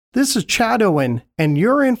This is Chad Owen, and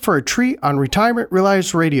you're in for a treat on Retirement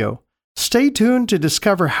Realized Radio. Stay tuned to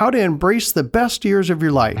discover how to embrace the best years of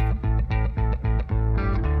your life.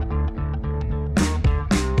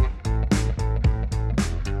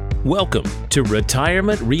 Welcome to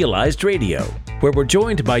Retirement Realized Radio, where we're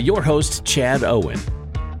joined by your host, Chad Owen.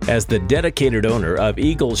 As the dedicated owner of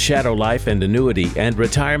Eagles Shadow Life and Annuity and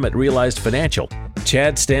Retirement Realized Financial,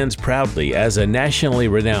 Chad stands proudly as a nationally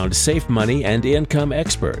renowned safe money and income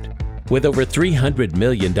expert. With over $300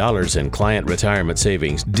 million in client retirement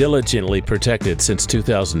savings diligently protected since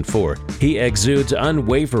 2004, he exudes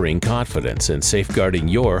unwavering confidence in safeguarding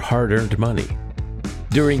your hard-earned money.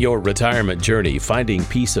 During your retirement journey, finding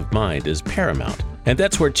peace of mind is paramount, and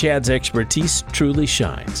that's where Chad's expertise truly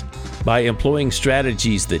shines. By employing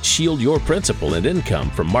strategies that shield your principal and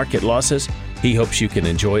income from market losses, he hopes you can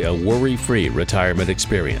enjoy a worry-free retirement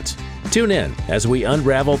experience. Tune in as we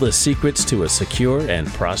unravel the secrets to a secure and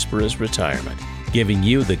prosperous retirement, giving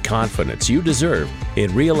you the confidence you deserve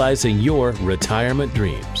in realizing your retirement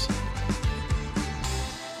dreams.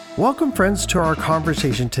 Welcome, friends, to our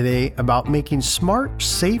conversation today about making smart,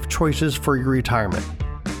 safe choices for your retirement.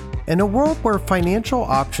 In a world where financial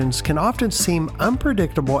options can often seem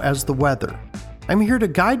unpredictable as the weather, I'm here to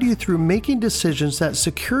guide you through making decisions that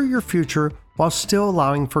secure your future while still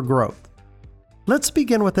allowing for growth. Let's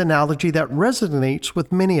begin with an analogy that resonates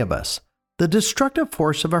with many of us: the destructive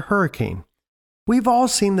force of a hurricane. We've all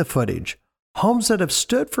seen the footage. Homes that have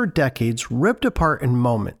stood for decades ripped apart in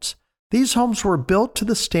moments. These homes were built to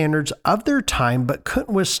the standards of their time but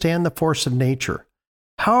couldn't withstand the force of nature.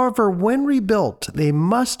 However, when rebuilt, they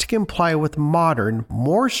must comply with modern,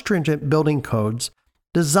 more stringent building codes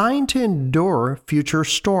designed to endure future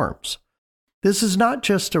storms. This is not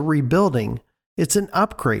just a rebuilding, it's an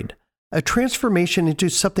upgrade, a transformation into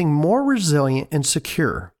something more resilient and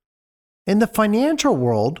secure. In the financial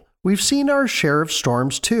world, we've seen our share of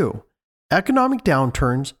storms too. Economic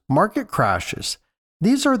downturns, market crashes.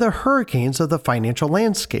 These are the hurricanes of the financial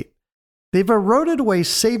landscape. They've eroded away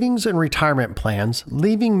savings and retirement plans,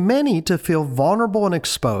 leaving many to feel vulnerable and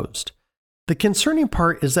exposed. The concerning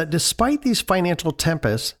part is that despite these financial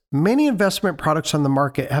tempests, many investment products on the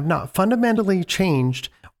market have not fundamentally changed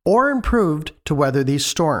or improved to weather these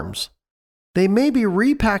storms. They may be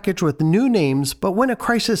repackaged with new names, but when a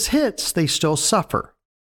crisis hits, they still suffer.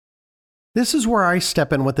 This is where I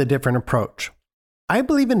step in with a different approach. I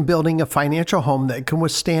believe in building a financial home that can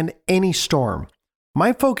withstand any storm.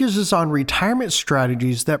 My focus is on retirement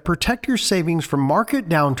strategies that protect your savings from market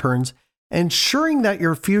downturns, ensuring that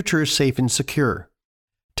your future is safe and secure.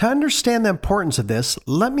 To understand the importance of this,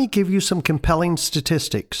 let me give you some compelling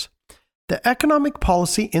statistics. The Economic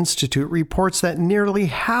Policy Institute reports that nearly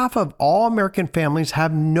half of all American families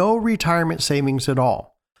have no retirement savings at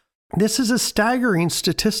all. This is a staggering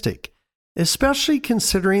statistic, especially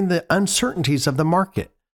considering the uncertainties of the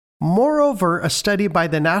market. Moreover, a study by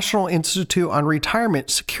the National Institute on Retirement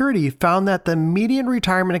Security found that the median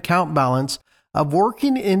retirement account balance of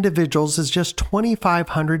working individuals is just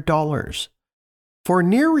 $2,500. For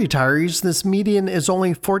near retirees, this median is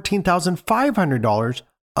only $14,500,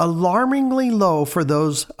 alarmingly low for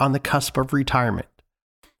those on the cusp of retirement.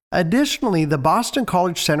 Additionally, the Boston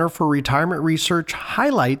College Center for Retirement Research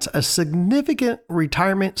highlights a significant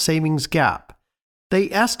retirement savings gap. They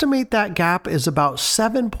estimate that gap is about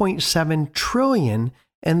 $7.7 trillion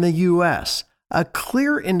in the U.S., a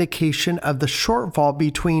clear indication of the shortfall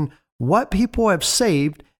between what people have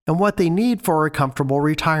saved and what they need for a comfortable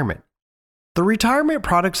retirement. The retirement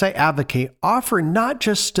products I advocate offer not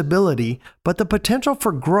just stability, but the potential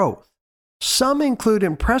for growth. Some include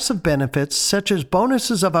impressive benefits such as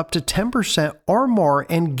bonuses of up to 10% or more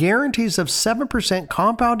and guarantees of 7%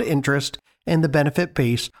 compound interest in the benefit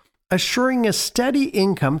base, assuring a steady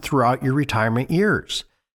income throughout your retirement years.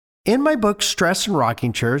 In my book, Stress and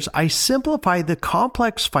Rocking Chairs, I simplify the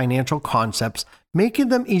complex financial concepts, making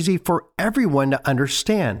them easy for everyone to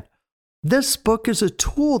understand. This book is a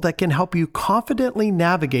tool that can help you confidently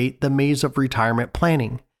navigate the maze of retirement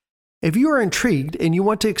planning. If you are intrigued and you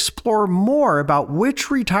want to explore more about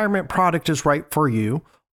which retirement product is right for you,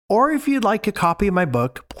 or if you'd like a copy of my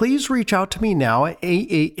book, please reach out to me now at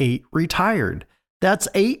 888-RETIRED. That's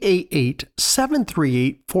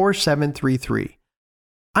 888-738-4733.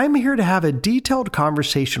 I'm here to have a detailed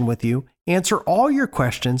conversation with you, answer all your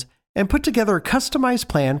questions, and put together a customized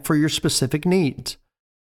plan for your specific needs.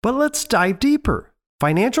 But let's dive deeper.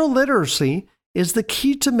 Financial literacy is the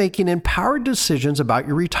key to making empowered decisions about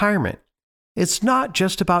your retirement. It's not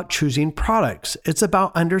just about choosing products, it's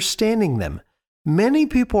about understanding them. Many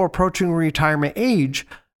people approaching retirement age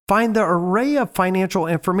find the array of financial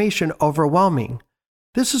information overwhelming.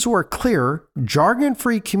 This is where clear,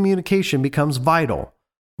 jargon-free communication becomes vital.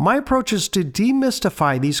 My approach is to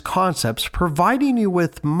demystify these concepts, providing you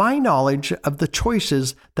with my knowledge of the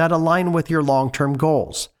choices that align with your long-term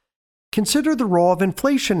goals. Consider the role of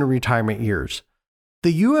inflation in retirement years.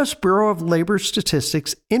 The U.S. Bureau of Labor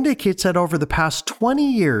Statistics indicates that over the past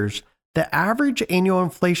 20 years, the average annual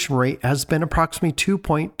inflation rate has been approximately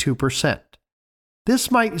 2.2%.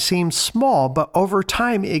 This might seem small, but over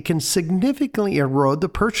time it can significantly erode the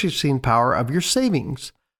purchasing power of your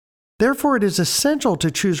savings. Therefore, it is essential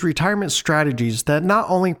to choose retirement strategies that not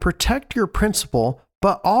only protect your principal,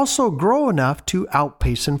 but also grow enough to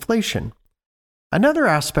outpace inflation. Another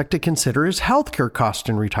aspect to consider is healthcare costs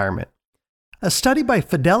in retirement. A study by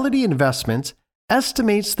Fidelity Investments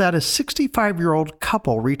estimates that a 65-year-old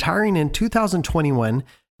couple retiring in 2021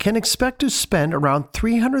 can expect to spend around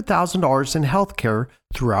 $300,000 in healthcare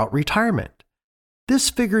throughout retirement. This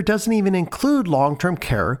figure doesn't even include long-term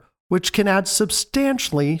care, which can add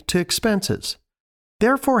substantially to expenses.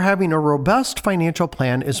 Therefore, having a robust financial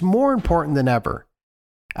plan is more important than ever.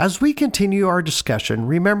 As we continue our discussion,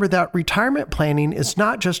 remember that retirement planning is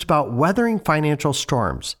not just about weathering financial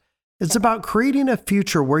storms. It's about creating a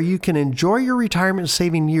future where you can enjoy your retirement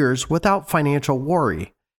saving years without financial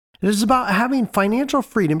worry. It is about having financial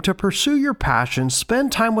freedom to pursue your passions,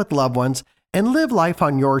 spend time with loved ones, and live life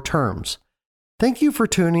on your terms. Thank you for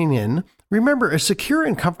tuning in. Remember, a secure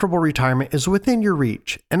and comfortable retirement is within your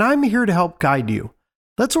reach, and I'm here to help guide you.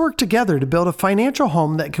 Let's work together to build a financial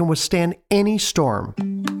home that can withstand any storm.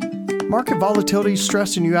 Market volatility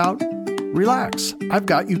stressing you out? Relax, I've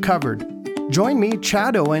got you covered. Join me,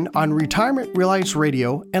 Chad Owen, on Retirement Realized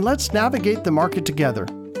Radio, and let's navigate the market together.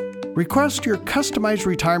 Request your customized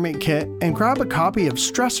retirement kit and grab a copy of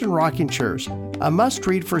Stress and Rocking Chairs, a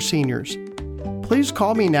must-read for seniors. Please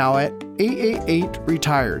call me now at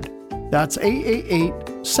 888-RETIRED. That's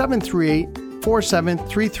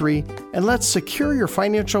 888-738-4733, and let's secure your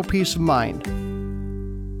financial peace of mind.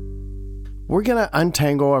 We're going to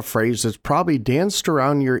untangle a phrase that's probably danced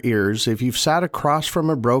around your ears if you've sat across from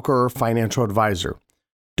a broker or financial advisor.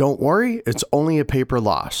 Don't worry, it's only a paper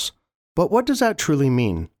loss. But what does that truly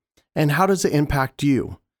mean? And how does it impact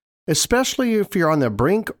you? Especially if you're on the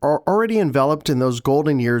brink or already enveloped in those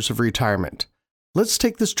golden years of retirement. Let's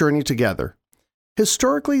take this journey together.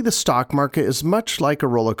 Historically, the stock market is much like a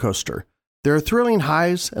roller coaster. There are thrilling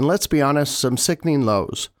highs and, let's be honest, some sickening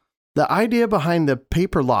lows. The idea behind the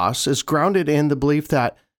paper loss is grounded in the belief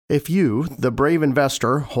that if you, the brave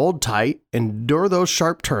investor, hold tight, endure those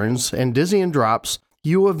sharp turns and dizzying drops,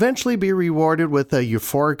 you will eventually be rewarded with a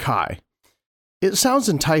euphoric high. It sounds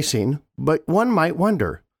enticing, but one might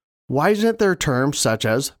wonder, why isn't there terms such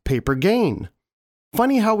as paper gain?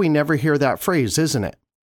 Funny how we never hear that phrase, isn't it?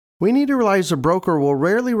 We need to realize a broker will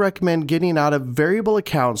rarely recommend getting out of variable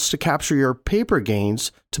accounts to capture your paper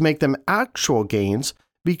gains to make them actual gains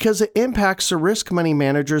because it impacts the risk money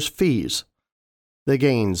manager's fees. The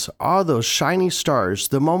gains are those shiny stars,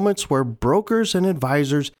 the moments where brokers and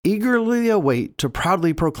advisors eagerly await to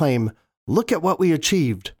proudly proclaim, "Look at what we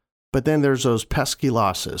achieved." But then there's those pesky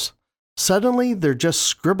losses. Suddenly, they're just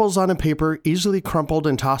scribbles on a paper easily crumpled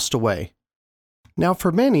and tossed away. Now,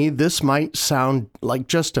 for many, this might sound like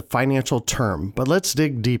just a financial term, but let's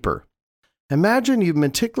dig deeper. Imagine you've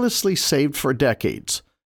meticulously saved for decades,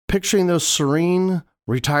 picturing those serene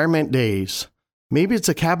retirement days. Maybe it's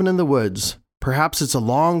a cabin in the woods, perhaps it's a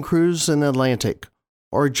long cruise in the Atlantic,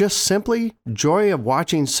 or just simply joy of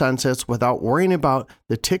watching sunsets without worrying about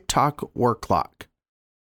the tick-tock work clock.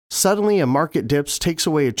 Suddenly, a market dips takes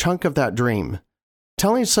away a chunk of that dream.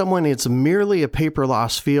 Telling someone it's merely a paper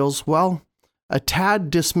loss feels, well, a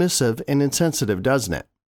tad dismissive and insensitive, doesn't it?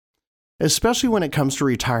 Especially when it comes to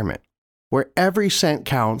retirement, where every cent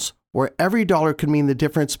counts, where every dollar could mean the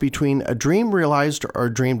difference between a dream realized or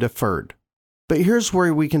a dream deferred. But here's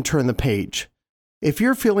where we can turn the page. If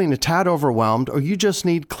you're feeling a tad overwhelmed or you just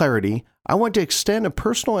need clarity, I want to extend a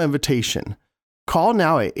personal invitation. Call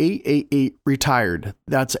now at 888-RETIRED.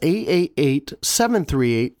 That's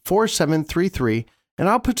 888-738-4733, and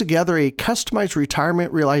I'll put together a customized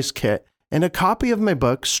retirement realized kit and a copy of my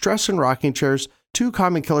book, Stress and Rocking Chairs, 2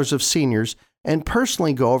 Common Killers of Seniors, and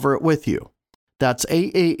personally go over it with you. That's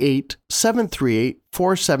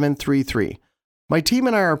 888-738-4733. My team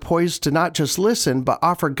and I are poised to not just listen, but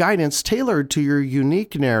offer guidance tailored to your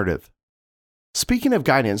unique narrative. Speaking of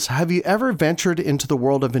guidance, have you ever ventured into the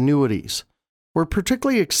world of annuities? We're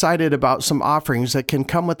particularly excited about some offerings that can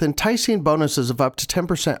come with enticing bonuses of up to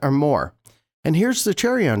 10% or more. And here's the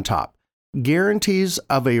cherry on top. Guarantees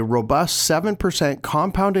of a robust 7%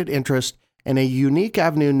 compounded interest and a unique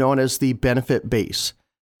avenue known as the benefit base.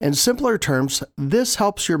 In simpler terms, this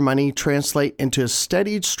helps your money translate into a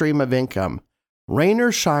steady stream of income. Rain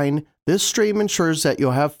or shine, this stream ensures that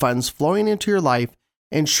you'll have funds flowing into your life,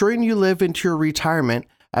 ensuring you live into your retirement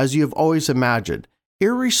as you've always imagined,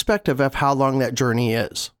 irrespective of how long that journey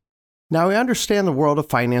is. Now, I understand the world of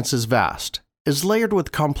finance is vast. It's layered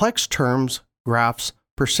with complex terms, graphs,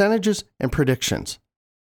 percentages, and predictions.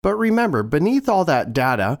 But remember, beneath all that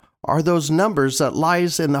data are those numbers that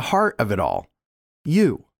lies in the heart of it all.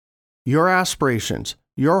 You, your aspirations,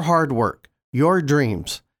 your hard work, your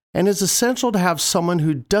dreams. And it's essential to have someone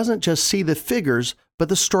who doesn't just see the figures, but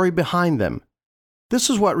the story behind them. This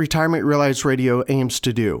is what Retirement Realized Radio aims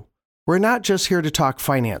to do. We're not just here to talk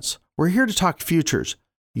finance. We're here to talk futures.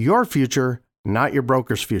 Your future, not your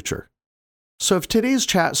broker's future. So if today's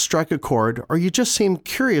chat struck a chord or you just seem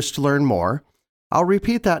curious to learn more, I'll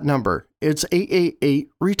repeat that number. It's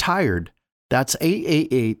 888-RETIRED. That's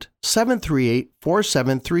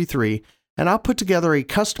 888-738-4733. And I'll put together a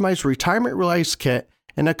customized Retirement Realized kit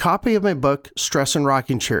and a copy of my book, Stress and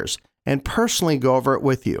Rocking Chairs, and personally go over it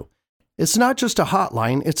with you. It's not just a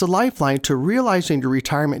hotline, it's a lifeline to realizing your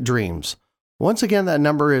retirement dreams. Once again, that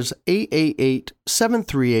number is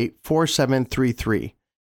 888-738-4733.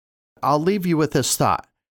 I'll leave you with this thought.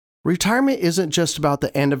 Retirement isn't just about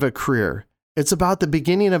the end of a career. It's about the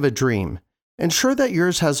beginning of a dream. Ensure that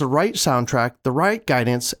yours has the right soundtrack, the right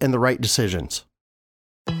guidance, and the right decisions.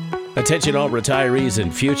 Attention all retirees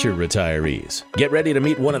and future retirees. Get ready to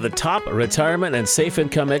meet one of the top retirement and safe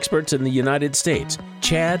income experts in the United States,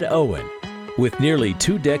 Chad Owen. With nearly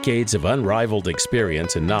 2 decades of unrivaled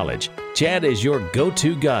experience and knowledge, Chad is your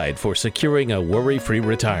go-to guide for securing a worry-free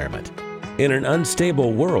retirement. In an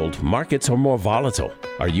unstable world, markets are more volatile.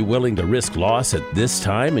 Are you willing to risk loss at this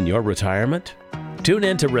time in your retirement? Tune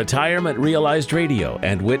in to Retirement Realized Radio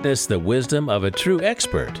and witness the wisdom of a true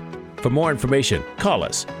expert. For more information, call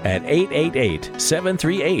us at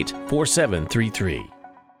 888-738-4733.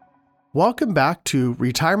 Welcome back to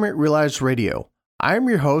Retirement Realized Radio. I'm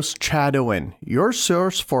your host, Chad Owen, your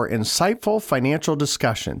source for insightful financial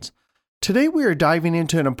discussions. Today we are diving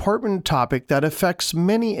into an important topic that affects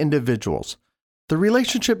many individuals, the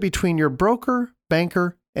relationship between your broker,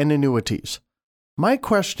 banker, and annuities. My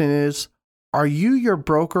question is, are you your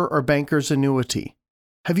broker or banker's annuity?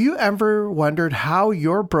 Have you ever wondered how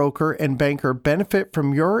your broker and banker benefit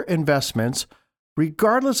from your investments,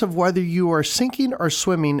 regardless of whether you are sinking or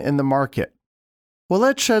swimming in the market? Well,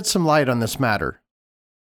 let's shed some light on this matter.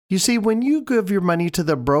 You see, when you give your money to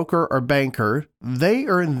the broker or banker, they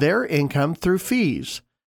earn their income through fees.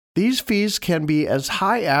 These fees can be as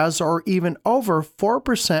high as or even over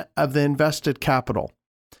 4% of the invested capital.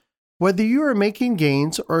 Whether you are making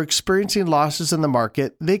gains or experiencing losses in the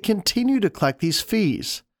market, they continue to collect these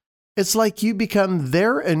fees. It's like you become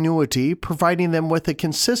their annuity, providing them with a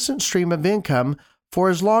consistent stream of income for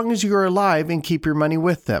as long as you are alive and keep your money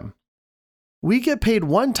with them. We get paid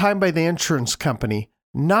one time by the insurance company,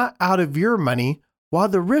 not out of your money, while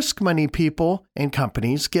the risk money people and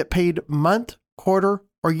companies get paid month, quarter,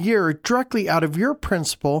 or year directly out of your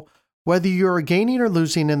principal, whether you are gaining or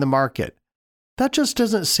losing in the market. That just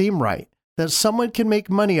doesn't seem right, that someone can make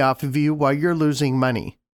money off of you while you're losing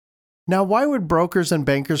money. Now, why would brokers and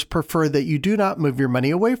bankers prefer that you do not move your money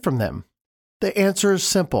away from them? The answer is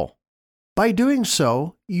simple. By doing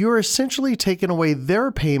so, you're essentially taking away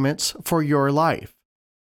their payments for your life.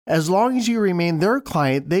 As long as you remain their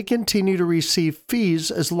client, they continue to receive fees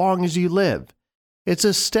as long as you live. It's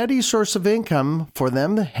a steady source of income for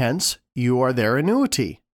them, hence, you are their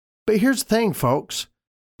annuity. But here's the thing, folks.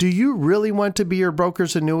 Do you really want to be your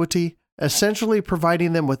broker's annuity, essentially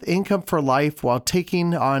providing them with income for life while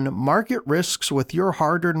taking on market risks with your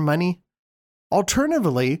hard-earned money?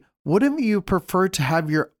 Alternatively, wouldn't you prefer to have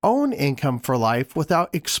your own income for life without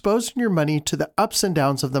exposing your money to the ups and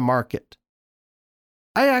downs of the market?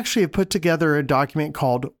 I actually have put together a document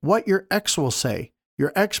called What Your Ex Will Say.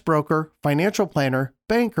 Your ex-broker, financial planner,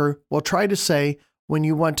 banker will try to say when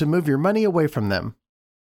you want to move your money away from them.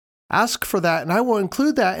 Ask for that, and I will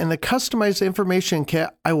include that in the customized information kit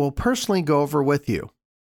I will personally go over with you.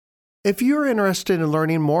 If you are interested in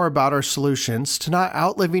learning more about our solutions to not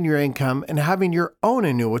outliving your income and having your own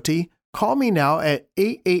annuity, call me now at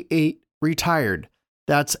 888-RETIRED.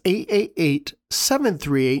 That's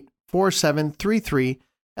 888-738-4733,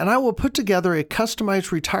 and I will put together a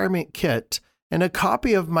customized retirement kit and a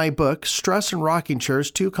copy of my book, Stress and Rocking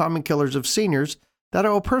Chairs, 2 Common Killers of Seniors, that I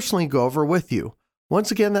will personally go over with you. Once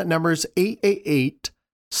again, that number is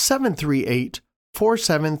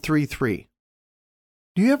 888-738-4733.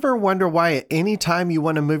 Do you ever wonder why at any time you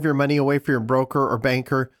want to move your money away from your broker or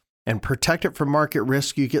banker, and protect it from market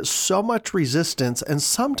risk, you get so much resistance and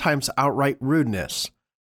sometimes outright rudeness.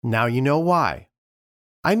 Now you know why.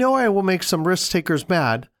 I know I will make some risk takers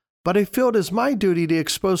mad, but I feel it is my duty to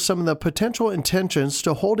expose some of the potential intentions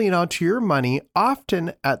to holding on to your money,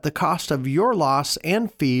 often at the cost of your loss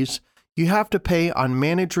and fees you have to pay on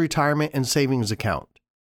managed retirement and savings account.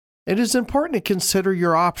 It is important to consider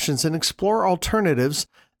your options and explore alternatives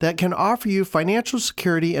that can offer you financial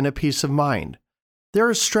security and a peace of mind. There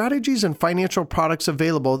are strategies and financial products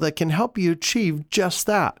available that can help you achieve just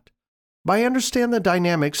that. By understanding the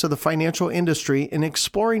dynamics of the financial industry and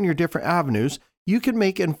exploring your different avenues, you can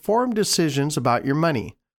make informed decisions about your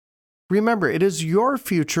money. Remember, it is your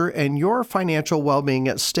future and your financial well-being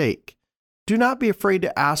at stake. Do not be afraid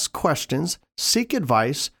to ask questions, seek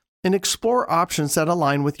advice, and explore options that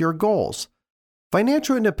align with your goals.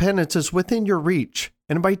 Financial independence is within your reach,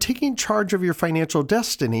 and by taking charge of your financial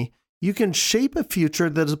destiny, you can shape a future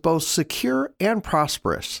that is both secure and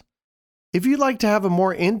prosperous. If you'd like to have a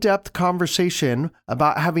more in-depth conversation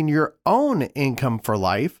about having your own income for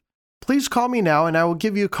life, please call me now and I will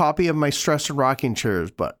give you a copy of my Stress and Rocking Chairs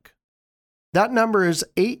book. That number is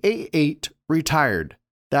 888-RETIRED.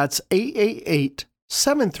 That's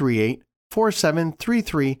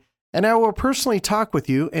 888-738-4733, and I will personally talk with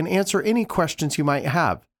you and answer any questions you might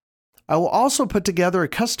have. I will also put together a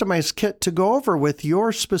customized kit to go over with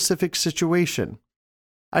your specific situation.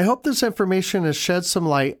 I hope this information has shed some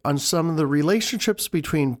light on some of the relationships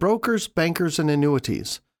between brokers, bankers, and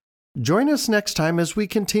annuities. Join us next time as we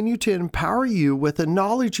continue to empower you with the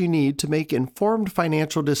knowledge you need to make informed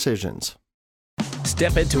financial decisions.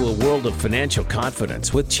 Step into a world of financial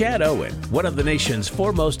confidence with Chad Owen, one of the nation's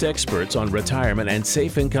foremost experts on retirement and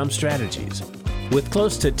safe income strategies. With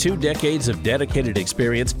close to 2 decades of dedicated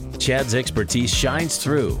experience, Chad's expertise shines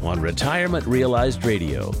through on Retirement Realized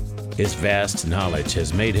Radio. His vast knowledge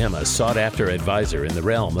has made him a sought-after advisor in the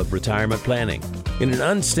realm of retirement planning. In an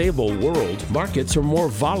unstable world, markets are more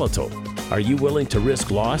volatile. Are you willing to risk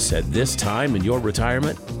loss at this time in your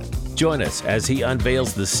retirement? Join us as he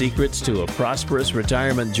unveils the secrets to a prosperous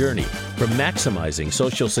retirement journey, from maximizing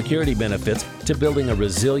Social Security benefits to building a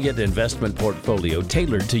resilient investment portfolio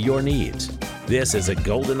tailored to your needs. This is a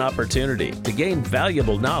golden opportunity to gain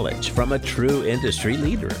valuable knowledge from a true industry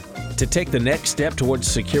leader. To take the next step towards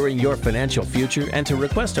securing your financial future and to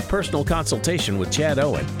request a personal consultation with Chad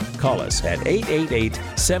Owen, call us at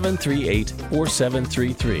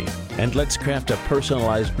 888-738-4733 and let's craft a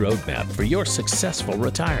personalized roadmap for your successful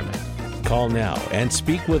retirement. Call now and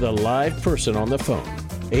speak with a live person on the phone.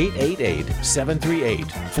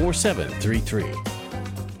 888-738-4733.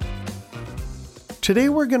 Today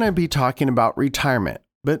we're going to be talking about retirement,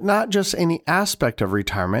 but not just any aspect of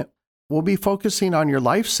retirement. We'll be focusing on your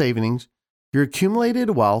life savings, your accumulated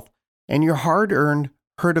wealth, and your hard-earned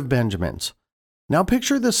herd of Benjamins. Now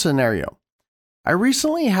picture this scenario. I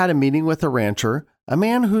recently had a meeting with a rancher, a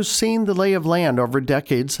man who's seen the lay of land over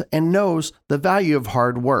decades and knows the value of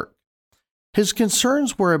hard work. His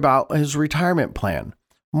concerns were about his retirement plan.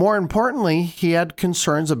 More importantly, he had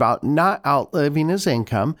concerns about not outliving his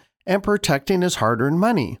income and protecting his hard-earned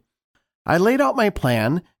money. I laid out my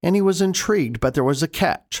plan, and he was intrigued, but there was a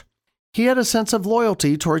catch. He had a sense of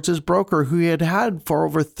loyalty towards his broker who he had had for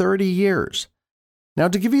over 30 years. Now,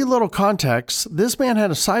 to give you a little context, this man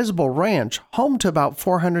had a sizable ranch home to about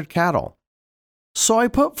 400 cattle. So I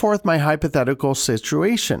put forth my hypothetical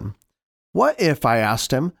situation. What if, I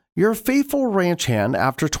asked him, your faithful ranch hand,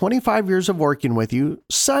 after 25 years of working with you,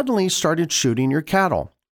 suddenly started shooting your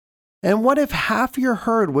cattle? And what if half your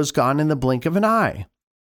herd was gone in the blink of an eye?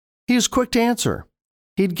 He was quick to answer.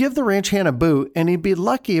 He'd give the ranch hand a boot, and he'd be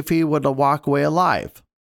lucky if he would walk away alive.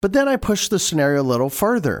 But then I pushed the scenario a little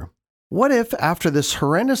further. What if, after this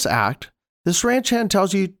horrendous act, this ranch hand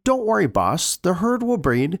tells you, "Don't worry, boss, the herd will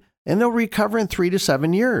breed, and they'll recover in 3 to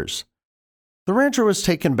 7 years." The rancher was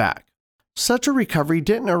taken back. Such a recovery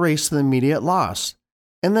didn't erase the immediate loss,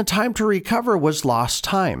 and the time to recover was lost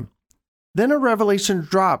time. Then a revelation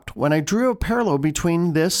dropped when I drew a parallel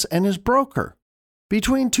between this and his broker.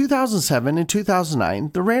 Between 2007 and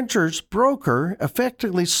 2009, the rancher's broker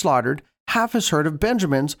effectively slaughtered half his herd of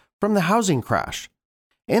Benjamins from the housing crash.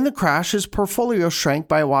 In the crash, his portfolio shrank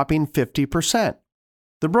by a whopping 50%.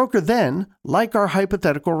 The broker then, like our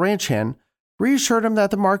hypothetical ranch hand, reassured him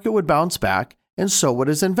that the market would bounce back, and so would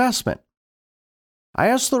his investment. I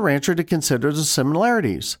asked the rancher to consider the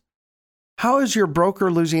similarities. How is your broker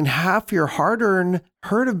losing half your hard-earned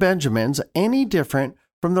herd of Benjamins any different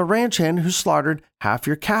from the ranch hand who slaughtered half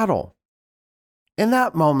your cattle? In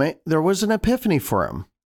that moment, there was an epiphany for him.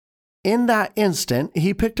 In that instant,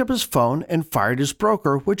 he picked up his phone and fired his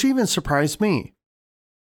broker, which even surprised me.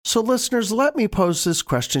 So listeners, let me pose this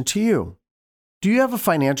question to you. Do you have a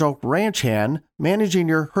financial ranch hand managing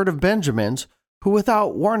your herd of Benjamins who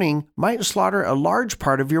without warning might slaughter a large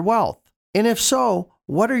part of your wealth? And if so,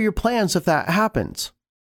 what are your plans if that happens?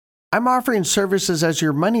 I'm offering services as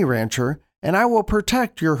your money rancher, and I will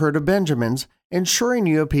protect your herd of Benjamins, ensuring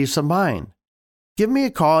you a peace of mind. Give me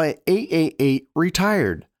a call at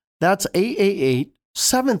 888-RETIRED. That's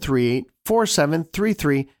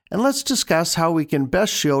 888-738-4733, and let's discuss how we can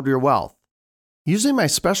best shield your wealth. Using my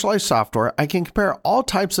specialized software, I can compare all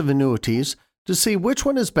types of annuities to see which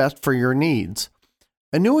one is best for your needs.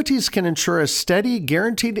 Annuities can ensure a steady,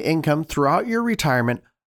 guaranteed income throughout your retirement,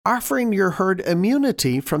 offering your herd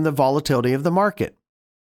immunity from the volatility of the market.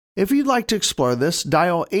 If you'd like to explore this,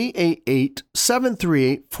 dial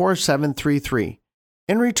 888-738-4733.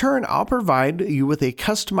 In return, I'll provide you with a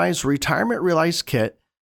customized Retirement Realized kit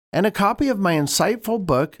and a copy of my insightful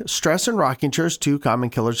book, Stress and Rocking Chairs, 2 Common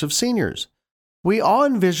Killers of Seniors. We all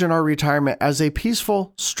envision our retirement as a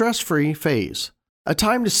peaceful, stress-free phase, a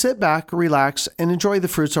time to sit back, relax, and enjoy the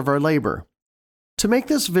fruits of our labor. To make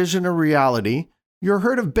this vision a reality, your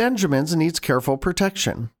herd of Benjamins needs careful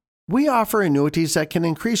protection. We offer annuities that can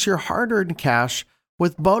increase your hard-earned cash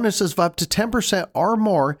with bonuses of up to 10% or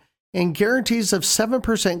more and guarantees of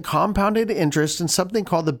 7% compounded interest in something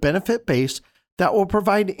called the benefit base that will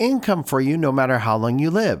provide income for you no matter how long you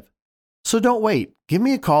live. So don't wait. Give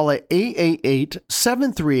me a call at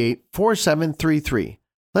 888-738-4733.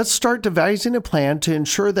 Let's start devising a plan to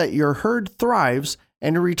ensure that your herd thrives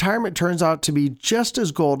and your retirement turns out to be just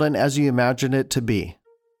as golden as you imagine it to be.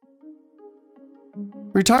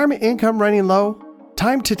 Retirement income running low?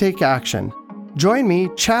 Time to take action. Join me,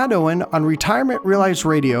 Chad Owen, on Retirement Realized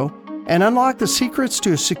Radio and unlock the secrets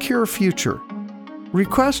to a secure future.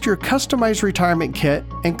 Request your customized retirement kit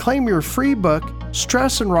and claim your free book,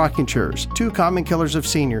 Stress and Rocking Chairs, 2 Common Killers of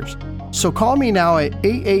Seniors. So call me now at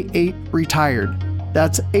 888-RETIRED.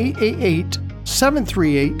 That's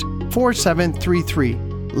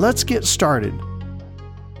 888-738-4733. Let's get started.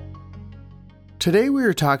 Today we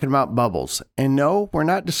are talking about bubbles, and no, we're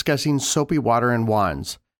not discussing soapy water and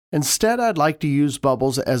wands. Instead, I'd like to use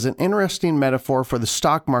bubbles as an interesting metaphor for the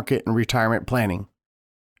stock market and retirement planning.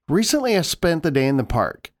 Recently, I spent the day in the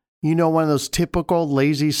park. You know, one of those typical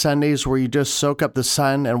lazy Sundays where you just soak up the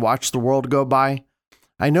sun and watch the world go by?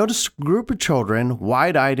 I noticed a group of children,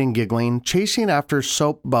 wide-eyed and giggling, chasing after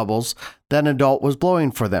soap bubbles that an adult was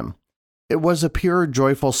blowing for them. It was a pure,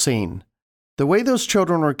 joyful scene. The way those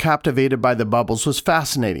children were captivated by the bubbles was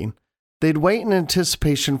fascinating. They'd wait in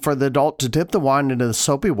anticipation for the adult to dip the wand into the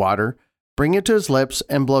soapy water, bring it to his lips,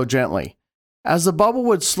 and blow gently. As the bubble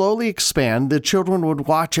would slowly expand, the children would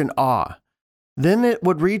watch in awe. Then it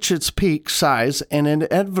would reach its peak size and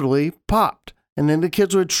inevitably popped, and then the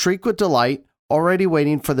kids would shriek with delight, already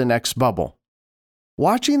waiting for the next bubble.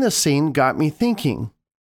 Watching the scene got me thinking,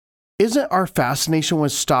 isn't our fascination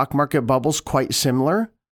with stock market bubbles quite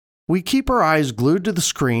similar? We keep our eyes glued to the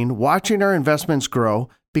screen, watching our investments grow,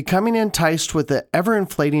 becoming enticed with the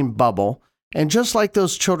ever-inflating bubble, and just like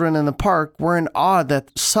those children in the park, we're in awe that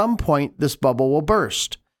at some point this bubble will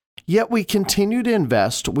burst. Yet we continue to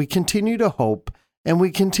invest, we continue to hope, and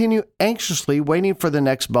we continue anxiously waiting for the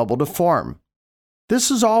next bubble to form. This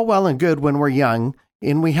is all well and good when we're young,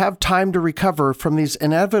 and we have time to recover from these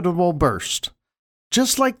inevitable bursts.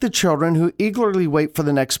 Just like the children who eagerly wait for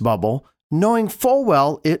the next bubble, knowing full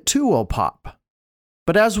well it too will pop.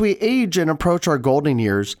 But as we age and approach our golden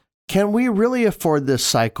years, can we really afford this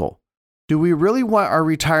cycle? Do we really want our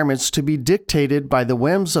retirements to be dictated by the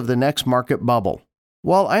whims of the next market bubble?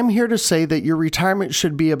 Well, I'm here to say that your retirement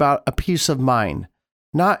should be about a peace of mind,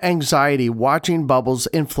 not anxiety watching bubbles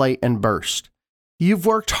inflate and burst. You've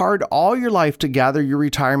worked hard all your life to gather your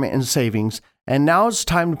retirement and savings, and now it's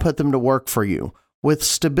time to put them to work for you, with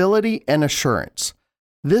stability and assurance.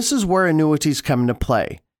 This is where annuities come into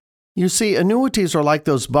play. You see, annuities are like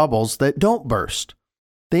those bubbles that don't burst.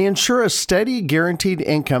 They ensure a steady, guaranteed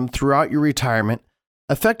income throughout your retirement,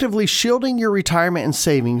 effectively shielding your retirement and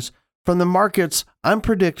savings from the market's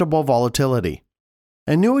unpredictable volatility.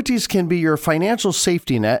 Annuities can be your financial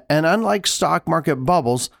safety net, and unlike stock market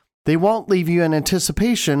bubbles, they won't leave you in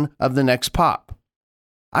anticipation of the next pop.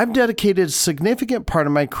 I've dedicated a significant part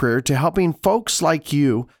of my career to helping folks like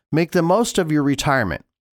you make the most of your retirement.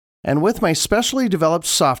 And with my specially developed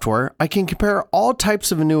software, I can compare all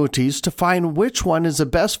types of annuities to find which one is the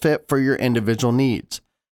best fit for your individual needs.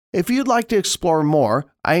 If you'd like to explore more,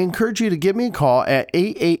 I encourage you to give me a call at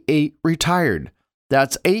 888-RETIRED.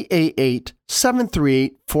 That's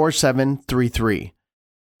 888-738-4733.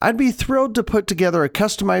 I'd be thrilled to put together a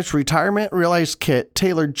customized Retirement Realized kit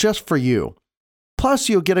tailored just for you. Plus,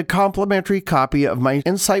 you'll get a complimentary copy of my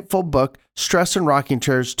insightful book, Stress and Rocking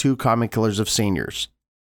Chairs, 2 Common Killers of Seniors.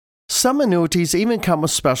 Some annuities even come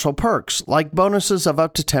with special perks, like bonuses of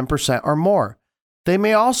up to 10% or more. They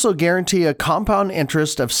may also guarantee a compound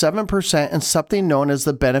interest of 7% and something known as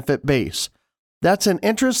the benefit base. That's an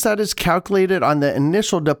interest that is calculated on the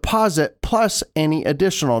initial deposit plus any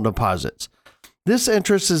additional deposits. This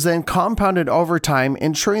interest is then compounded over time,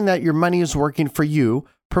 ensuring that your money is working for you,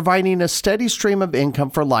 providing a steady stream of income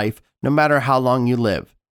for life, no matter how long you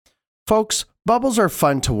live. Folks, bubbles are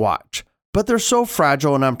fun to watch, but they're so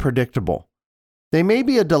fragile and unpredictable. They may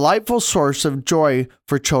be a delightful source of joy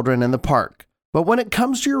for children in the park, but when it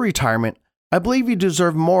comes to your retirement, I believe you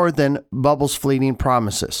deserve more than bubbles' fleeting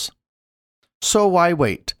promises. So why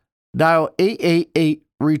wait? Dial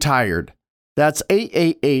 888-RETIRED. That's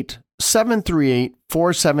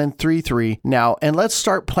 888-738-4733 now, and let's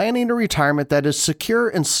start planning a retirement that is secure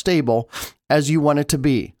and stable as you want it to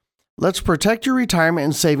be. Let's protect your retirement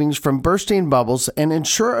and savings from bursting bubbles and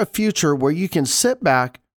ensure a future where you can sit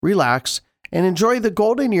back, relax, and enjoy the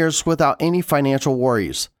golden years without any financial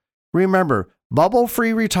worries. Remember,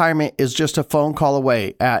 bubble-free retirement is just a phone call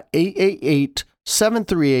away at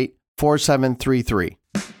 888-738-4733.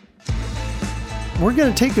 We're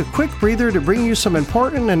going to take a quick breather to bring you some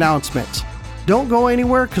important announcements. Don't go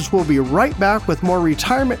anywhere because we'll be right back with more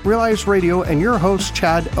Retirement Realized Radio and your host,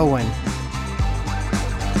 Chad Owen.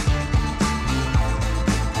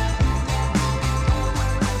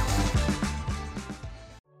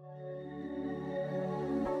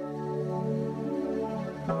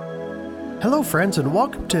 Hello friends, and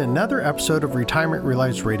welcome to another episode of Retirement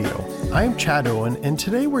Realized Radio. I'm Chad Owen, and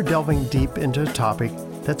today we're delving deep into a topic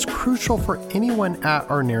that's crucial for anyone at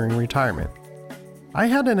or nearing retirement. I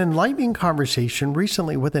had an enlightening conversation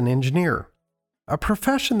recently with an engineer, a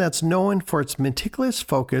profession that's known for its meticulous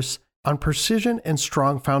focus on precision and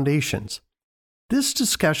strong foundations. This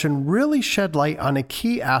discussion really shed light on a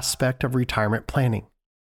key aspect of retirement planning.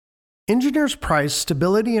 Engineers prize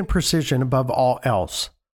stability and precision above all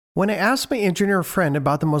else. When I asked my engineer friend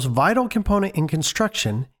about the most vital component in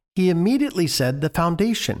construction, he immediately said the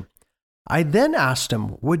foundation. I then asked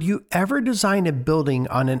him, would you ever design a building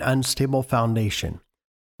on an unstable foundation,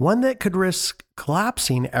 one that could risk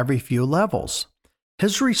collapsing every few levels?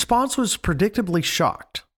 His response was predictably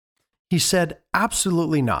shocked. He said,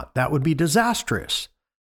 absolutely not. That would be disastrous.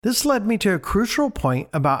 This led me to a crucial point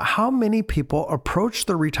about how many people approach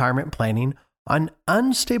their retirement planning on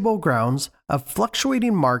unstable grounds of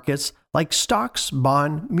fluctuating markets like stocks,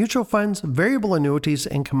 bond, mutual funds, variable annuities,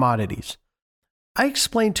 and commodities. I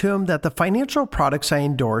explained to him that the financial products I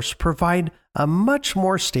endorse provide a much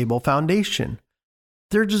more stable foundation.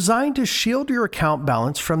 They're designed to shield your account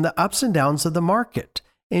balance from the ups and downs of the market,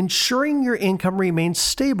 ensuring your income remains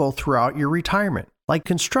stable throughout your retirement, like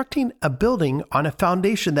constructing a building on a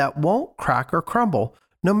foundation that won't crack or crumble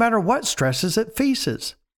no matter what stresses it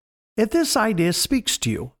faces. If this idea speaks to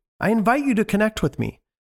you, I invite you to connect with me.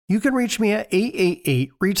 You can reach me at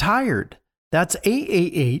 888-RETIRED. That's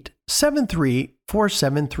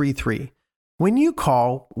 888-738-4733. When you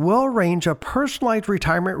call, we'll arrange a personalized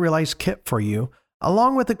Retirement Realized kit for you,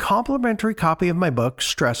 along with a complimentary copy of my book,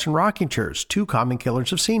 Stress and Rocking Chairs, 2 Common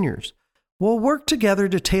Killers of Seniors. We'll work together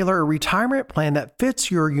to tailor a retirement plan that fits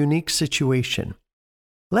your unique situation.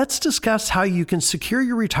 Let's discuss how you can secure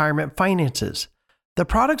your retirement finances. The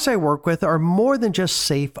products I work with are more than just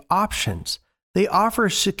safe options. They offer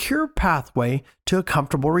a secure pathway to a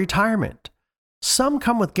comfortable retirement. Some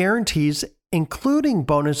come with guarantees, including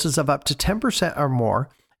bonuses of up to 10% or more,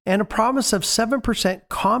 and a promise of 7%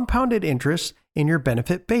 compounded interest in your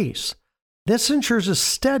benefit base. This ensures a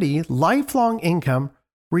steady, lifelong income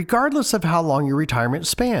regardless of how long your retirement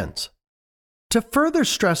spans. To further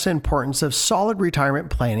stress the importance of solid retirement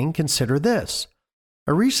planning, consider this.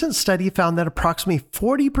 A recent study found that approximately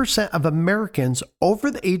 40% of Americans over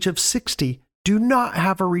the age of 60 do not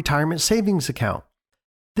have a retirement savings account.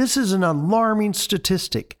 This is an alarming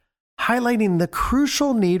statistic, highlighting the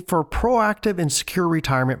crucial need for proactive and secure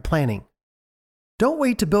retirement planning. Don't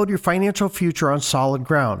wait to build your financial future on solid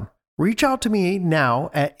ground. Reach out to me now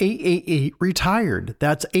at 888-RETIRED.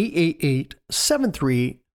 That's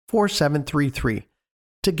 888-738-4733.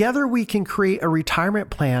 Together we can create a retirement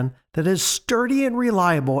plan that is sturdy and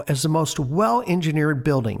reliable as the most well-engineered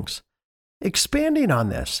buildings. Expanding on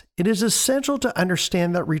this, it is essential to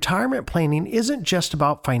understand that retirement planning isn't just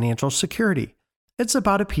about financial security. It's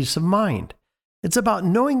about a peace of mind. It's about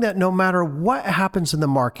knowing that no matter what happens in the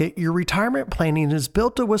market, your retirement planning is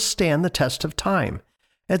built to withstand the test of time.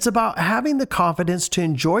 It's about having the confidence to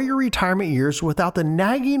enjoy your retirement years without the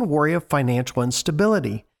nagging worry of financial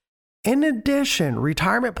instability. In addition,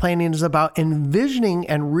 retirement planning is about envisioning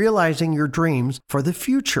and realizing your dreams for the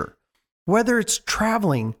future. Whether it's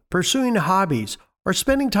traveling, pursuing hobbies, or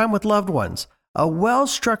spending time with loved ones, a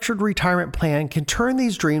well-structured retirement plan can turn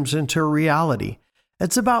these dreams into a reality.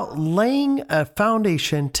 It's about laying a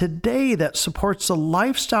foundation today that supports the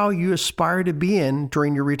lifestyle you aspire to be in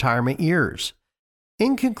during your retirement years.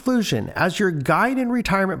 In conclusion, as your guide in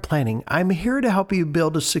retirement planning, I'm here to help you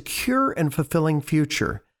build a secure and fulfilling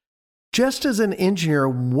future. Just as an engineer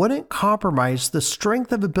wouldn't compromise the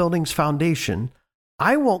strength of a building's foundation,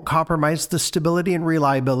 I won't compromise the stability and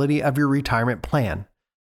reliability of your retirement plan.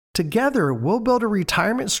 Together, we'll build a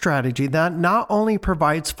retirement strategy that not only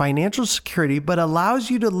provides financial security, but allows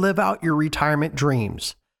you to live out your retirement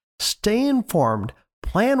dreams. Stay informed,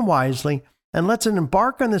 plan wisely, and let's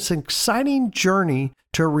embark on this exciting journey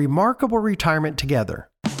to a remarkable retirement together.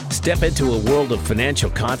 Step into a world of financial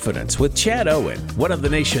confidence with Chad Owen, one of the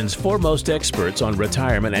nation's foremost experts on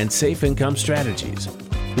retirement and safe income strategies.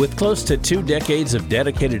 With close to 2 decades of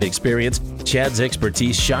dedicated experience, Chad's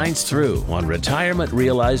expertise shines through on Retirement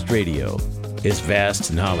Realized Radio. His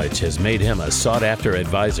vast knowledge has made him a sought-after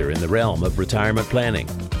advisor in the realm of retirement planning.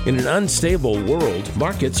 In an unstable world,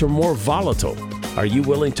 markets are more volatile. Are you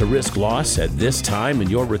willing to risk loss at this time in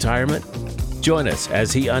your retirement? Join us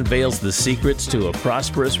as he unveils the secrets to a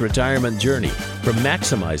prosperous retirement journey, from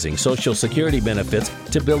maximizing Social Security benefits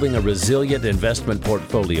to building a resilient investment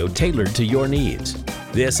portfolio tailored to your needs.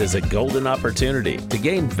 This is a golden opportunity to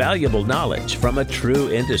gain valuable knowledge from a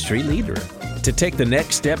true industry leader. To take the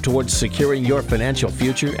next step towards securing your financial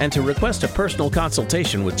future and to request a personal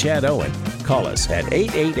consultation with Chad Owen, call us at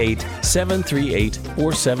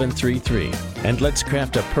 888-738-4733 and let's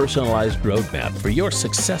craft a personalized roadmap for your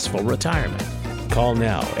successful retirement. Call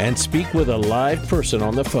now and speak with a live person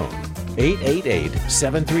on the phone.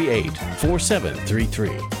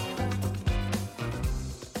 888-738-4733.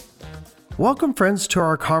 Welcome, friends, to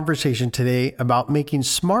our conversation today about making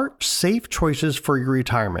smart, safe choices for your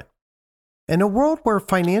retirement. In a world where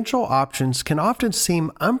financial options can often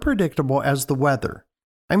seem unpredictable as the weather,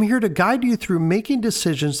 I'm here to guide you through making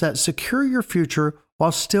decisions that secure your future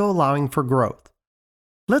while still allowing for growth.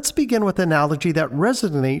 Let's begin with an analogy that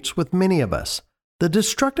resonates with many of us: the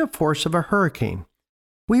destructive force of a hurricane.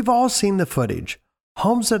 We've all seen the footage: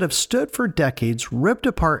 homes that have stood for decades ripped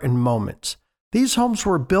apart in moments. These homes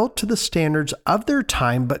were built to the standards of their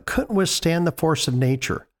time but couldn't withstand the force of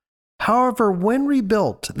nature. However, when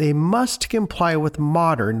rebuilt, they must comply with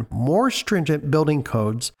modern, more stringent building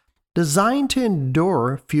codes designed to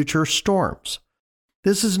endure future storms.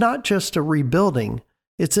 This is not just a rebuilding,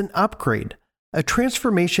 it's an upgrade, a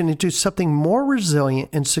transformation into something more resilient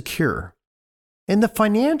and secure. In the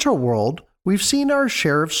financial world, we've seen our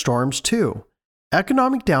share of storms too: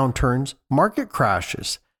 economic downturns, market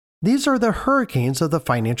crashes. These are the hurricanes of the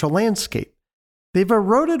financial landscape. They've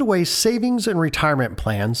eroded away savings and retirement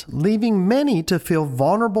plans, leaving many to feel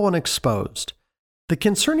vulnerable and exposed. The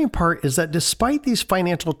concerning part is that despite these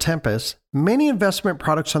financial tempests, many investment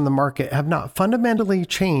products on the market have not fundamentally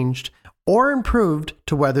changed or improved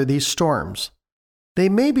to weather these storms. They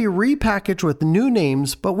may be repackaged with new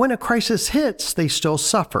names, but when a crisis hits, they still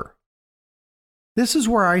suffer. This is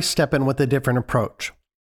where I step in with a different approach.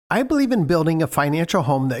 I believe in building a financial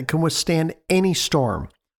home that can withstand any storm.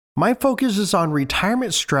 My focus is on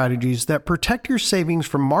retirement strategies that protect your savings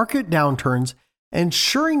from market downturns,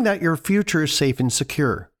 ensuring that your future is safe and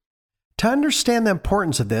secure. To understand the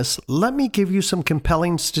importance of this, let me give you some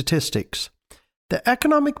compelling statistics. The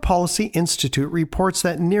Economic Policy Institute reports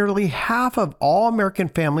that nearly half of all American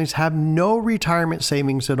families have no retirement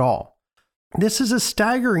savings at all. This is a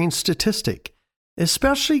staggering statistic,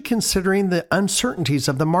 especially considering the uncertainties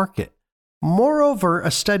of the market. Moreover, a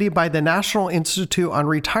study by the National Institute on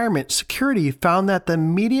Retirement Security found that the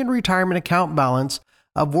median retirement account balance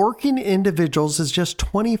of working individuals is just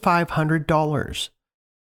 $2,500.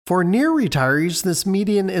 For near retirees, this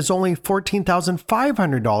median is only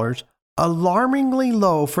 $14,500, alarmingly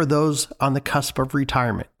low for those on the cusp of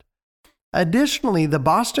retirement. Additionally, the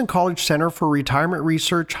Boston College Center for Retirement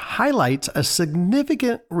Research highlights a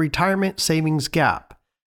significant retirement savings gap.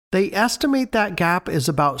 They estimate that gap is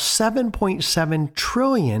about $7.7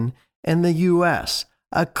 trillion in the U.S.,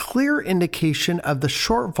 a clear indication of the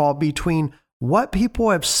shortfall between what people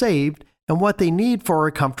have saved and what they need for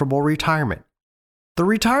a comfortable retirement. The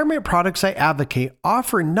retirement products I advocate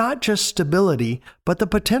offer not just stability, but the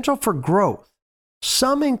potential for growth.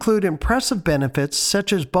 Some include impressive benefits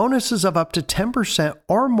such as bonuses of up to 10%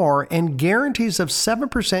 or more and guarantees of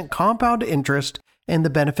 7% compound interest in the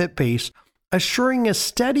benefit base, assuring a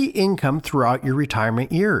steady income throughout your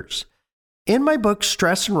retirement years. In my book,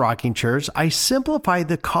 Stress and Rocking Chairs, I simplify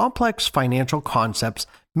the complex financial concepts,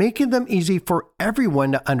 making them easy for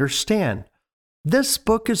everyone to understand. This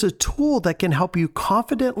book is a tool that can help you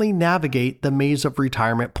confidently navigate the maze of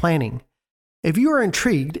retirement planning. If you are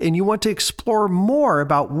intrigued and you want to explore more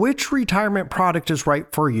about which retirement product is right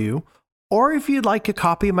for you, or if you'd like a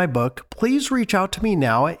copy of my book, please reach out to me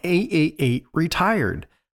now at 888-RETIRED.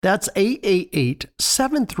 That's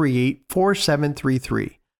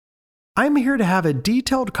 888-738-4733. I'm here to have a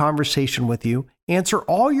detailed conversation with you, answer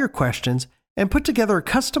all your questions, and put together a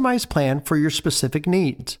customized plan for your specific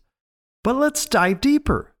needs. But let's dive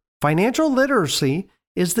deeper. Financial literacy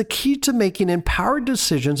is the key to making empowered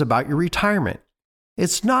decisions about your retirement.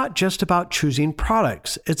 It's not just about choosing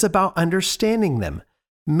products, it's about understanding them.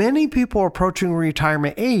 Many people approaching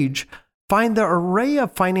retirement age find the array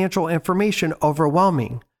of financial information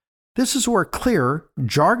overwhelming. This is where clear,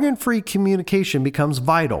 jargon-free communication becomes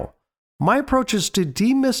vital. My approach is to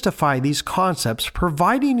demystify these concepts,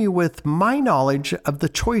 providing you with my knowledge of the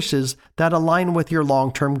choices that align with your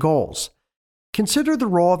long-term goals. Consider the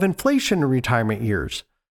role of inflation in retirement years.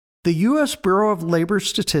 The U.S. Bureau of Labor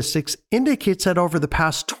Statistics indicates that over the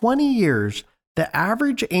past 20 years, the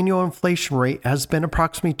average annual inflation rate has been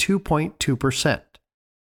approximately 2.2%.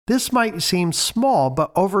 This might seem small,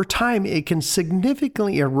 but over time it can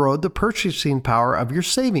significantly erode the purchasing power of your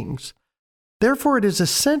savings. Therefore, it is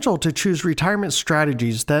essential to choose retirement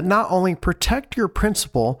strategies that not only protect your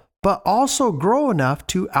principal, but also grow enough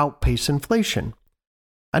to outpace inflation.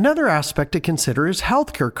 Another aspect to consider is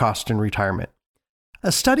healthcare costs in retirement.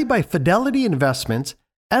 A study by Fidelity Investments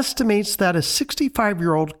estimates that a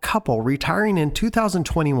 65-year-old couple retiring in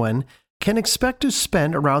 2021 can expect to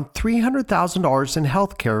spend around $300,000 in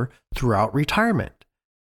healthcare throughout retirement.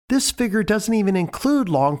 This figure doesn't even include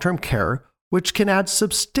long-term care, which can add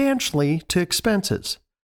substantially to expenses.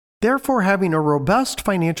 Therefore, having a robust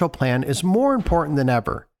financial plan is more important than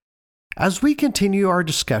ever. As we continue our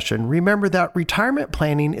discussion, remember that retirement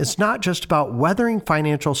planning is not just about weathering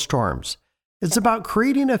financial storms. It's about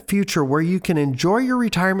creating a future where you can enjoy your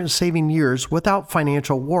retirement saving years without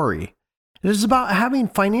financial worry. It is about having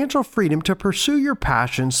financial freedom to pursue your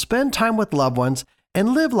passions, spend time with loved ones,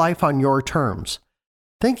 and live life on your terms.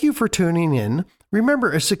 Thank you for tuning in.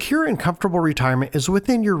 Remember, a secure and comfortable retirement is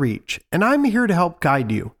within your reach, and I'm here to help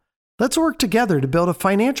guide you. Let's work together to build a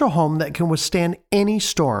financial home that can withstand any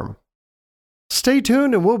storm. Stay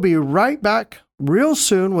tuned and we'll be right back real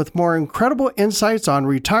soon with more incredible insights on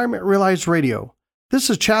Retirement Realized Radio. This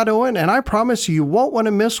is Chad Owen, and I promise you won't want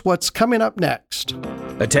to miss what's coming up next.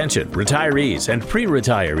 Attention, retirees and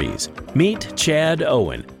pre-retirees. Meet Chad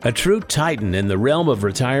Owen, a true titan in the realm of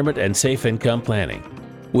retirement and safe income planning.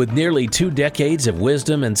 With nearly 2 decades of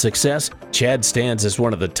wisdom and success, Chad stands as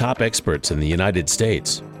one of the top experts in the United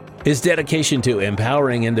States. His dedication to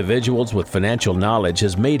empowering individuals with financial knowledge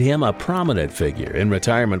has made him a prominent figure in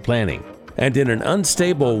retirement planning. And in an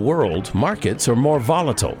unstable world, markets are more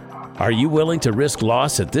volatile. Are you willing to risk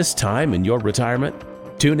loss at this time in your retirement?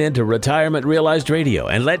 Tune in to Retirement Realized Radio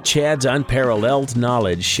and let Chad's unparalleled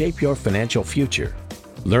knowledge shape your financial future.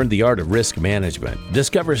 Learn the art of risk management,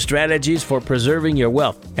 discover strategies for preserving your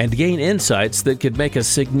wealth, and gain insights that could make a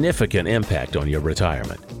significant impact on your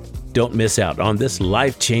retirement. Don't miss out on this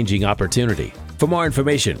life-changing opportunity. For more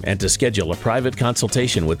information and to schedule a private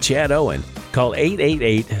consultation with Chad Owen, call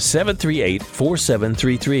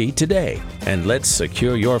 888-738-4733 today, and let's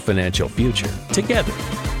secure your financial future together.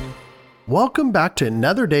 Welcome back to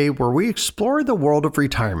another day where we explore the world of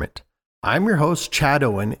retirement. I'm your host, Chad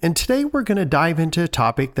Owen, and today we're going to dive into a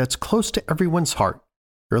topic that's close to everyone's heart: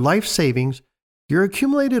 your life savings, your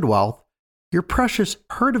accumulated wealth, your precious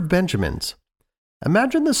herd of Benjamins.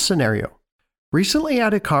 Imagine this scenario. Recently I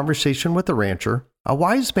had a conversation with a rancher, a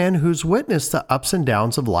wise man who's witnessed the ups and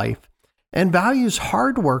downs of life and values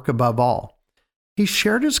hard work above all. He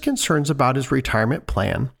shared his concerns about his retirement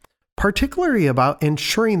plan, particularly about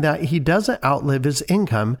ensuring that he doesn't outlive his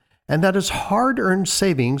income and that his hard-earned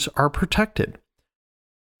savings are protected.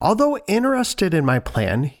 Although interested in my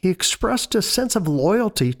plan, he expressed a sense of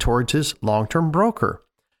loyalty towards his long-term broker,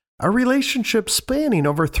 a relationship spanning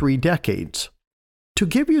over 3 decades. To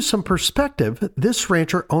give you some perspective, this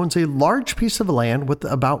rancher owns a large piece of land with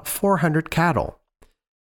about 400 cattle.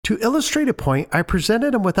 To illustrate a point, I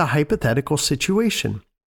presented him with a hypothetical situation.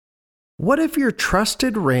 What if your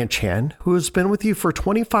trusted ranch hand, who has been with you for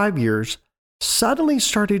 25 years, suddenly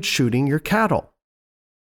started shooting your cattle?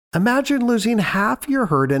 Imagine losing half your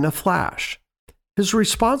herd in a flash. His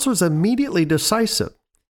response was immediately decisive.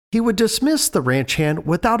 He would dismiss the ranch hand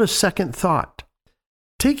without a second thought.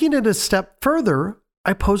 Taking it a step further,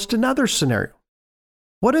 I posed another scenario.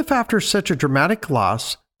 What if after such a dramatic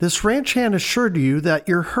loss, this ranch hand assured you that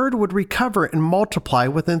your herd would recover and multiply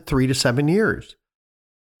within 3 to 7 years?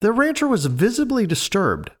 The rancher was visibly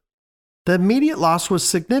disturbed. The immediate loss was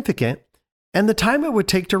significant, and the time it would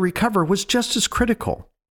take to recover was just as critical.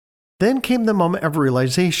 Then came the moment of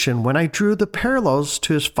realization when I drew the parallels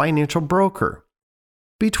to his financial broker.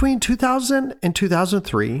 Between 2000 and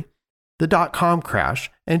 2003, the dot-com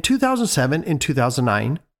crash, and 2007 and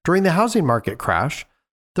 2009, during the housing market crash,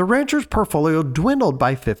 the rancher's portfolio dwindled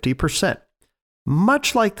by 50%,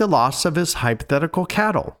 much like the loss of his hypothetical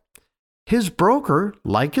cattle. His broker,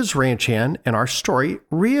 like his ranch hand in our story,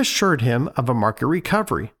 reassured him of a market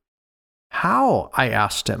recovery. How, I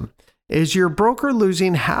asked him, is your broker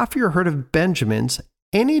losing half your herd of Benjamins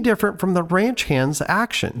any different from the ranch hand's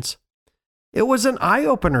actions? It was an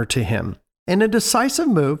eye-opener to him. In a decisive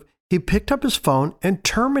move, he picked up his phone and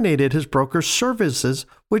terminated his broker's services,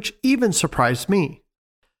 which even surprised me.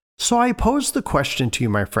 So I posed the question to you,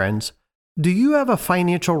 my friends. Do you have a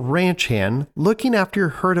financial ranch hand looking after your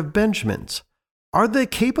herd of Benjamins? Are they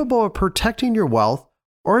capable of protecting your wealth,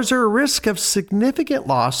 or is there a risk of significant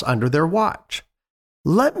loss under their watch?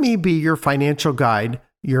 Let me be your financial guide,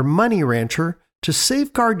 your money rancher, to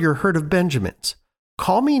safeguard your herd of Benjamins.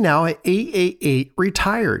 Call me now at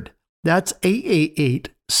 888-RETIRED. That's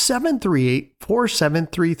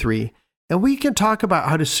 888-738-4733, and we can talk about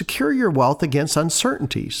how to secure your wealth against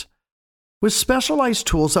uncertainties. With specialized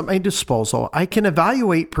tools at my disposal, I can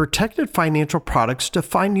evaluate protected financial products to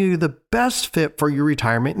find you the best fit for your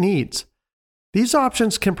retirement needs. These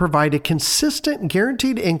options can provide a consistent,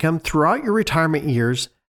 guaranteed income throughout your retirement years,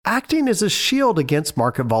 acting as a shield against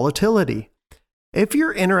market volatility. If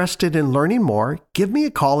you're interested in learning more, give me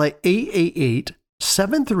a call at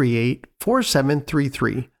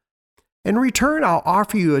 888-738-4733. In return, I'll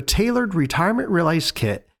offer you a tailored retirement realized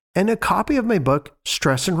kit and a copy of my book,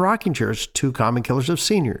 Stress and Rocking Chairs, 2 Common Killers of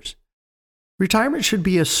Seniors. Retirement should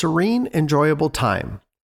be a serene, enjoyable time,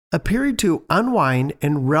 a period to unwind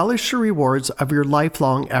and relish the rewards of your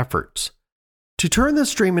lifelong efforts. To turn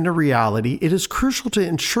this dream into reality, it is crucial to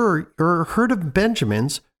ensure your herd of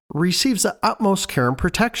Benjamins receives the utmost care and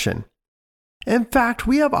protection. In fact,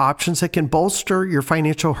 we have options that can bolster your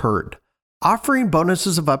financial herd, offering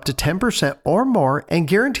bonuses of up to 10% or more and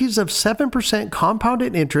guarantees of 7%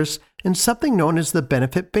 compounded interest in something known as the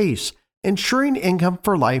benefit base, ensuring income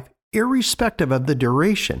for life irrespective of the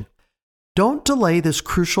duration. Don't delay this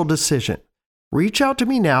crucial decision. Reach out to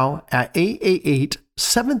me now at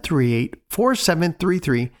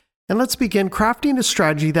 888-738-4733, and let's begin crafting a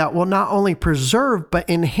strategy that will not only preserve but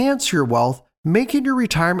enhance your wealth, making your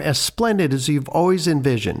retirement as splendid as you've always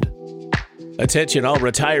envisioned. Attention all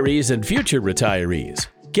retirees and future retirees.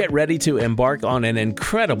 Get ready to embark on an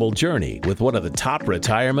incredible journey with one of the top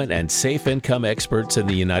retirement and safe income experts in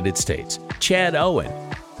the United States, Chad Owen.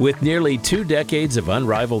 With nearly 2 decades of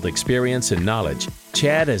unrivaled experience and knowledge,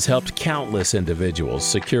 Chad has helped countless individuals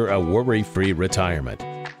secure a worry-free retirement.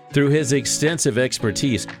 Through his extensive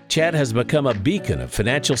expertise, Chad has become a beacon of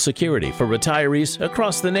financial security for retirees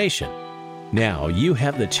across the nation. Now you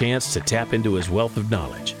have the chance to tap into his wealth of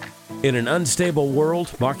knowledge. In an unstable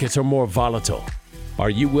world, markets are more volatile. Are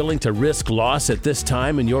you willing to risk loss at this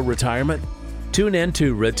time in your retirement? Tune in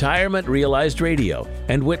to Retirement Realized Radio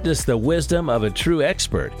and witness the wisdom of a true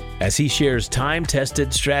expert as he shares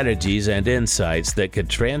time-tested strategies and insights that could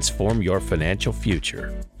transform your financial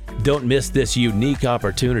future. Don't miss this unique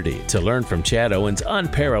opportunity to learn from Chad Owen's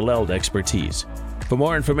unparalleled expertise. For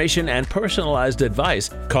more information and personalized advice,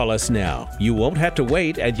 call us now. You won't have to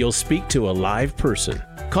wait, and you'll speak to a live person.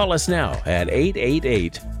 Call us now at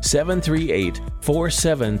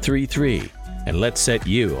 888-738-4733, and let's set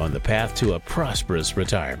you on the path to a prosperous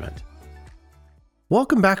retirement.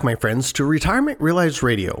 Welcome back, my friends, to Retirement Realized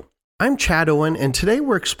Radio. I'm Chad Owen, and today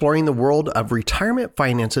we're exploring the world of retirement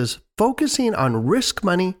finances, focusing on risk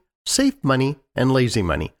money, safe money, and lazy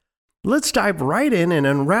money. Let's dive right in and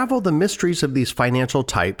unravel the mysteries of these financial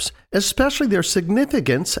types, especially their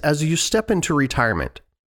significance as you step into retirement.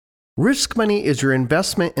 Risk money is your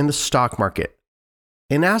investment in the stock market,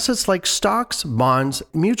 in assets like stocks, bonds,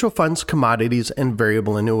 mutual funds, commodities, and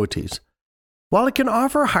variable annuities. While it can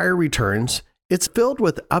offer higher returns, it's filled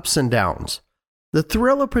with ups and downs. The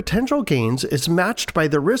thrill of potential gains is matched by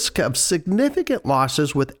the risk of significant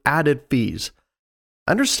losses with added fees.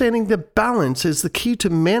 Understanding the balance is the key to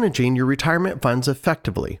managing your retirement funds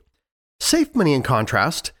effectively. Safe money, in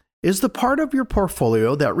contrast, is the part of your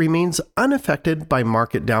portfolio that remains unaffected by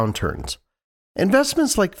market downturns.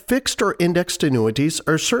 Investments like fixed or indexed annuities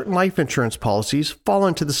or certain life insurance policies fall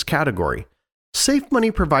into this category. Safe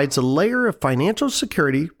money provides a layer of financial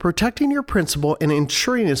security, protecting your principal and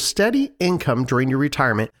ensuring a steady income during your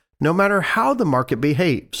retirement, no matter how the market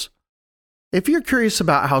behaves. If you're curious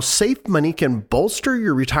about how safe money can bolster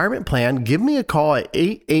your retirement plan, give me a call at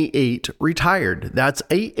 888-RETIRED. That's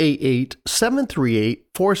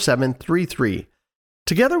 888-738-4733.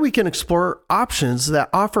 Together we can explore options that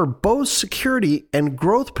offer both security and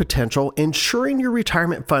growth potential, ensuring your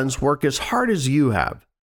retirement funds work as hard as you have.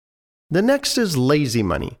 The next is lazy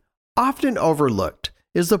money. Often overlooked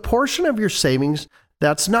is the portion of your savings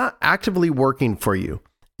that's not actively working for you.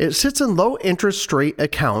 It sits in low interest rate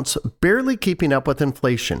accounts, barely keeping up with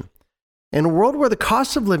inflation. In a world where the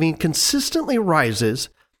cost of living consistently rises,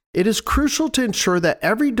 it is crucial to ensure that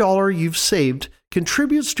every dollar you've saved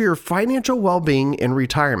contributes to your financial well-being in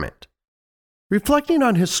retirement. Reflecting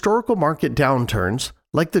on historical market downturns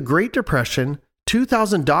like the Great Depression,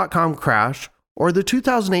 2000 dot-com crash, or the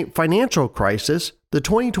 2008 financial crisis, the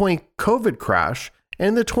 2020 COVID crash,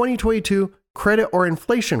 and the 2022 credit or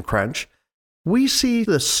inflation crunch, we see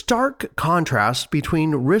the stark contrast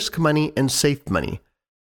between risk money and safe money.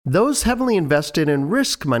 Those heavily invested in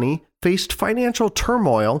risk money faced financial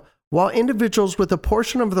turmoil, while individuals with a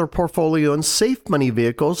portion of their portfolio in safe money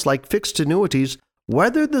vehicles like fixed annuities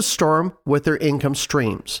weathered the storm with their income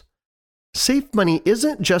streams. Safe money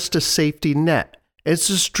isn't just a safety net. It's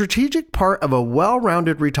a strategic part of a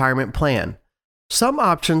well-rounded retirement plan. Some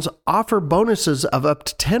options offer bonuses of up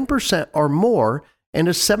to 10% or more and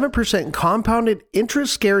a 7% compounded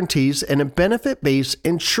interest guarantees and a benefit base,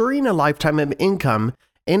 ensuring a lifetime of income,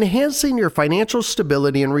 enhancing your financial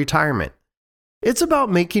stability in retirement. It's about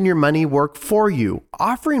making your money work for you,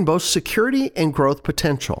 offering both security and growth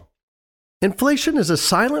potential. Inflation is a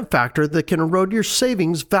silent factor that can erode your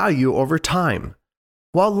savings value over time.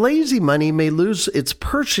 While lazy money may lose its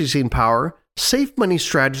purchasing power, safe money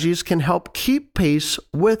strategies can help keep pace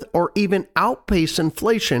with or even outpace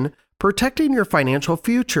inflation, protecting your financial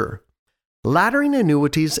future. Laddering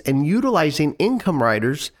annuities and utilizing income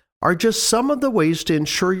riders are just some of the ways to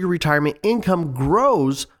ensure your retirement income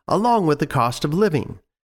grows along with the cost of living.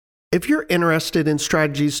 If you're interested in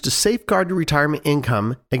strategies to safeguard your retirement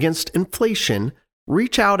income against inflation,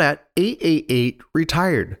 reach out at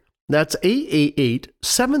 888-RETIRED. That's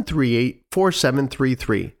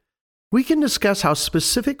 888-738-4733. We can discuss how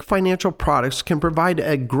specific financial products can provide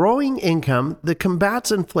a growing income that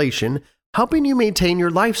combats inflation, helping you maintain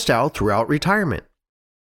your lifestyle throughout retirement.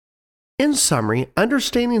 In summary,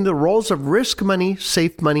 understanding the roles of risk money,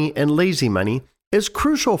 safe money, and lazy money is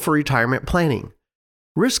crucial for retirement planning.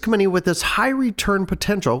 Risk money with its high return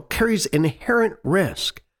potential carries inherent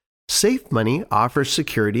risk. Safe money offers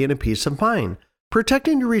security and a peace of mind,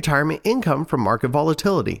 protecting your retirement income from market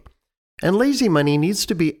volatility. And lazy money needs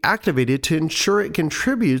to be activated to ensure it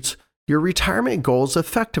contributes your retirement goals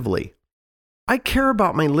effectively. I care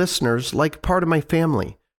about my listeners like part of my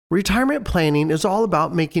family. Retirement planning is all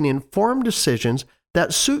about making informed decisions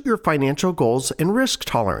that suit your financial goals and risk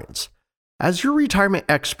tolerance. As your retirement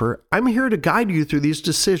expert, I'm here to guide you through these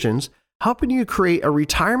decisions, helping you create a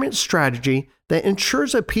retirement strategy that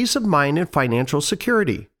ensures a peace of mind and financial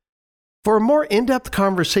security. For a more in-depth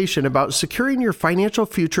conversation about securing your financial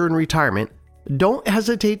future in retirement, don't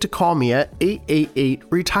hesitate to call me at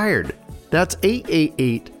 888-RETIRED. That's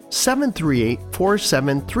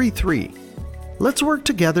 888-738-4733. Let's work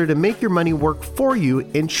together to make your money work for you,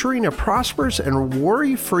 ensuring a prosperous and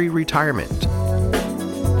worry-free retirement.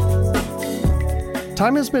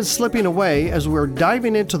 Time has been slipping away as we're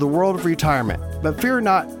diving into the world of retirement, but fear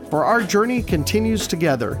not, for our journey continues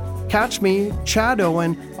together. Catch me, Chad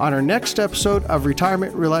Owen, on our next episode of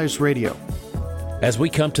Retirement Realized Radio. As we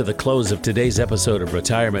come to the close of today's episode of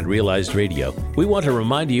Retirement Realized Radio, we want to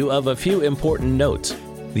remind you of a few important notes.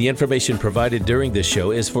 The information provided during this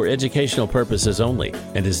show is for educational purposes only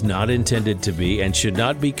and is not intended to be and should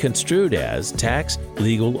not be construed as tax,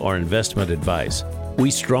 legal, or investment advice. We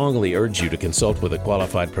strongly urge you to consult with a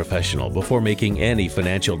qualified professional before making any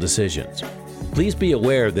financial decisions. Please be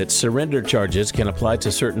aware that surrender charges can apply to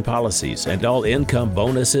certain policies, and all income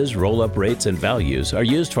bonuses, roll-up rates, and values are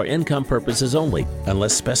used for income purposes only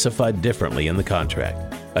unless specified differently in the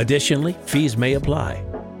contract. Additionally, fees may apply.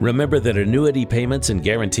 Remember that annuity payments and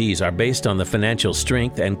guarantees are based on the financial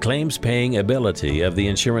strength and claims-paying ability of the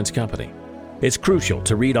insurance company. It's crucial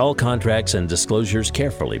to read all contracts and disclosures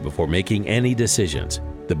carefully before making any decisions.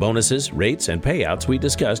 The bonuses, rates, and payouts we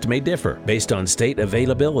discussed may differ based on state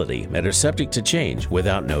availability and are subject to change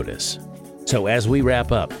without notice. So as we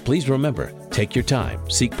wrap up, please remember, take your time,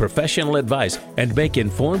 seek professional advice, and make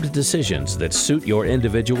informed decisions that suit your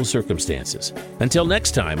individual circumstances. Until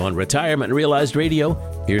next time on Retirement Realized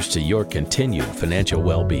Radio, here's to your continued financial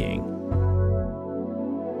well-being.